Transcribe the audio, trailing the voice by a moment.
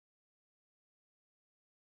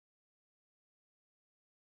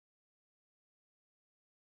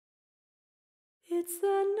It's the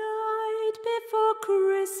night before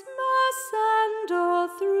Christmas, and all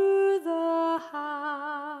through the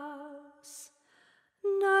house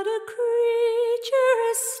not a creature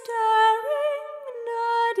is stirring,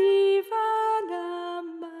 not even a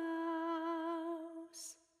mouse.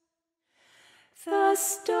 The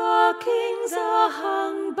stockings are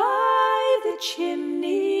hung by the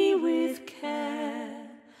chimney with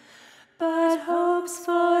care, but hopes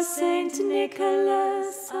for Saint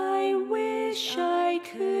Nicholas I wish I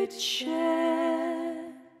could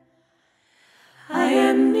share. I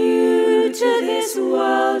am new to this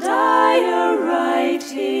world, I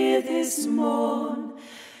arrived here this morn,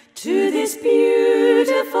 to this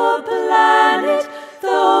beautiful planet,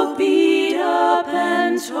 though beat up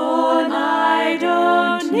and torn. I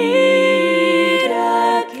don't need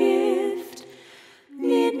a gift,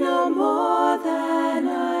 need no more than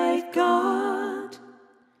I've got.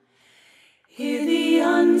 Hear the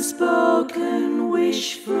unspoken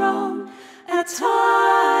wish from a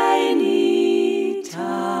tiny,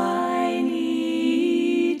 tiny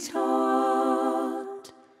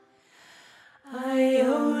tot. I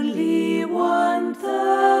only want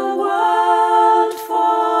the world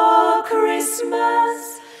for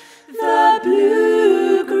Christmas, the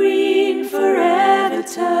blue-green forever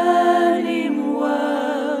turning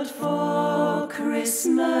world for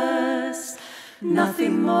Christmas.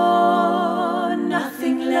 Nothing more,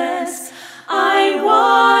 nothing less. I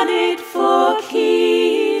want it for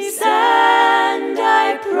keeps, and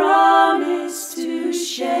I promise to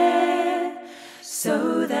share,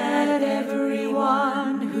 so that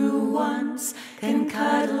everyone who wants can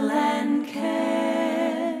cuddle and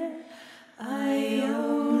care. I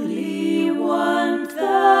only want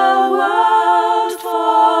the world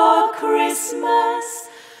for Christmas,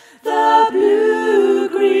 the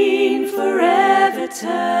blue-green forever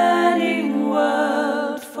turning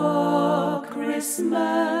world for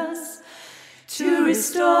Christmas. To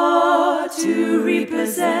restore, to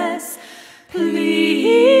repossess,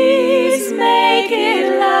 please make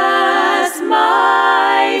it last.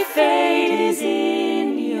 My fate is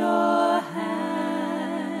in your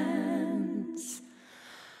hands.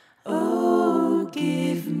 Oh,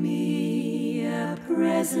 give me a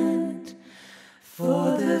present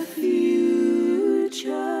for the future.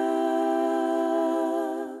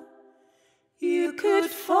 You could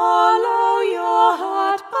follow your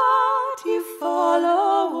heart, but you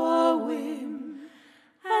follow a whim,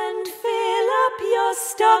 and fill up your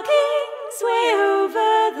stockings way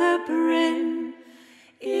over the brim,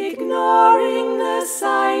 ignoring the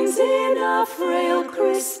signs in a frail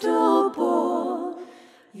crystal ball.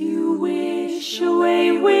 You wish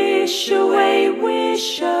away, wish away,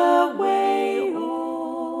 wish away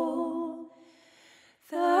all.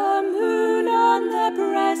 The moon on the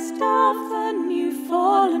breast of the new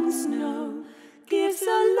fallen snow gives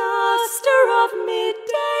a lustre of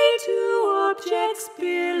midday to objects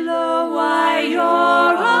below. Why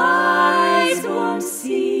your eyes won't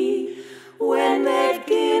see when they've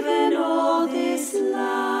given all this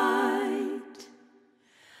light.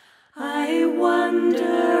 I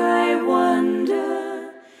wonder,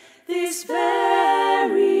 this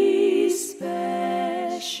very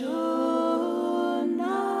special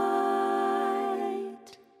night.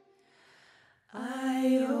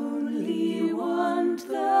 I only want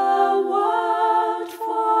the world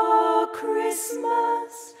for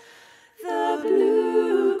Christmas, the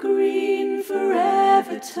blue-green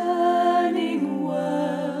forever turning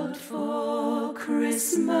world for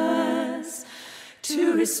Christmas.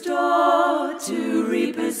 To restore, to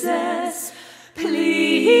repossess,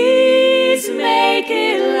 please make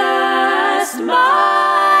it last.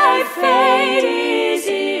 My fate is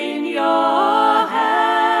in your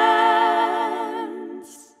hands.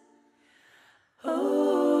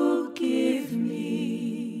 Oh, give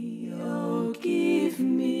me, oh, give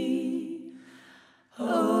me,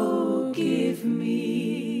 oh, give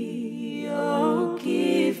me, oh,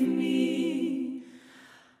 give me,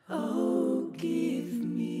 oh, give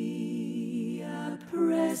me a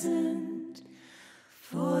present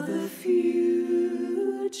for the future.